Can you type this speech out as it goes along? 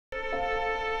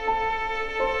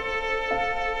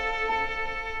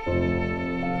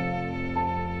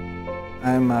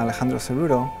I'm Alejandro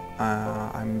Cerrudo.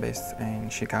 I'm based in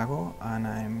Chicago and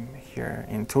I'm here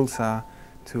in Tulsa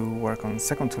to work on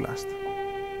Second to Last.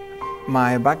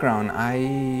 My background,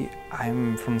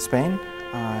 I'm from Spain.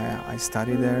 I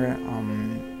studied there.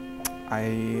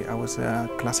 I was a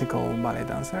classical ballet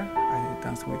dancer. I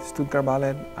danced with Stuttgart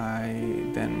Ballet. I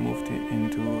then moved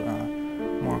into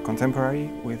more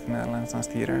contemporary with Netherlands Dance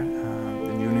Theater,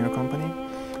 the junior company.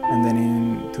 And then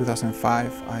in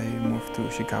 2005, I moved to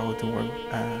Chicago to work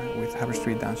with Harvard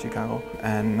Street Dance Chicago.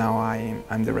 And now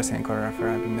I'm the resident choreographer.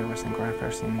 I've been the resident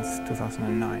choreographer since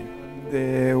 2009.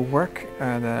 The work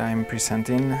that I'm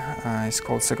presenting is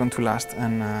called Second to Last,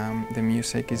 and the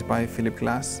music is by Philip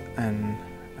Glass and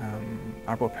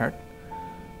Arvo Pärt,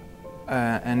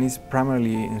 and it's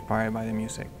primarily inspired by the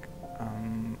music.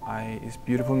 It's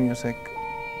beautiful music,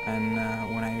 and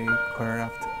when I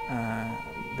choreographed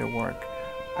the work,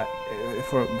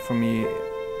 for me,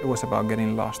 it was about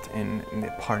getting lost in the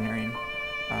partnering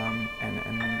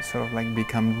and sort of like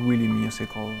become really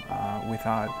musical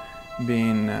without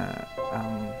being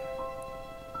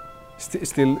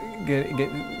still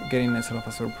getting a sort of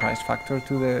a surprise factor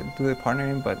to the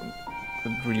partnering, but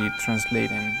really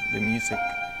translating the music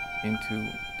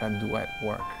into that duet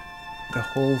work. The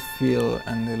whole feel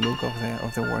and the look of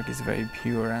the work is very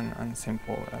pure and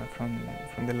simple, from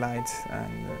the lights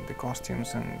and the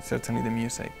costumes, and certainly the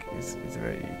music is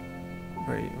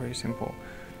very simple.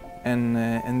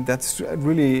 And that's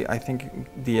really, I think,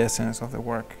 the essence of the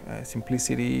work: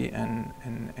 simplicity and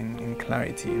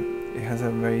clarity. It has a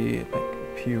very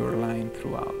pure line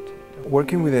throughout.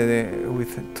 Working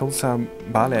with Tulsa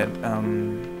Ballet,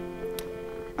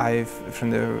 from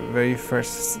the very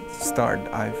first start,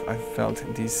 I've felt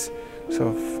this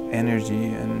sort of energy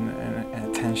and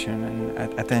attention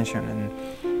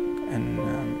and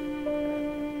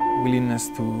willingness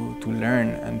to learn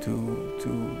and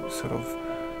to sort of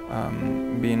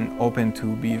being open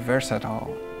to be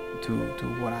versatile to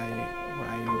what I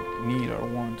need or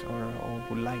want or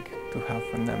would like to have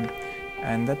from them,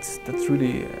 and that's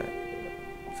really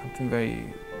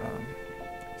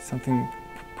something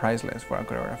priceless for a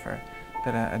choreographer.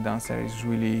 That a dancer is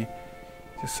really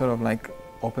just sort of like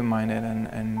open-minded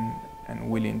and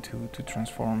willing to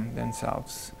transform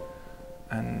themselves,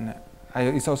 and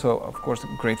it's also, of course,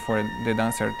 great for the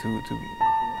dancer to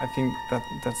I think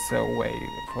that's a way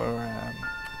for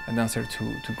a dancer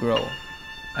to grow,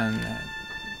 and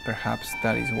perhaps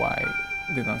that is why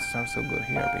the dancers are so good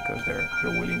here, because they're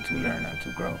willing to learn and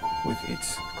to grow with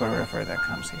each choreographer that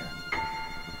comes here.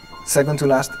 Second to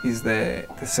Last is the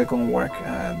second work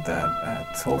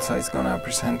that Tulsa is gonna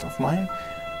present of mine,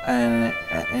 and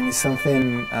it's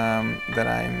something that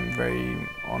I'm very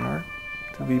honored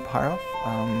to be part of.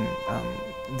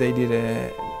 They did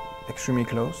it extremely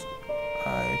close.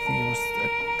 I think it was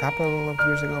a couple of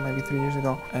years ago, maybe 3 years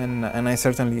ago, and I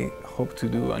certainly hope to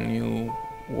do a new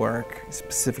work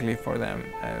specifically for them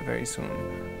very soon.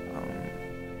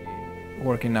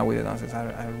 Working now with the dancers,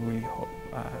 I really hope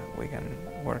we can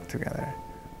work together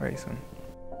very soon.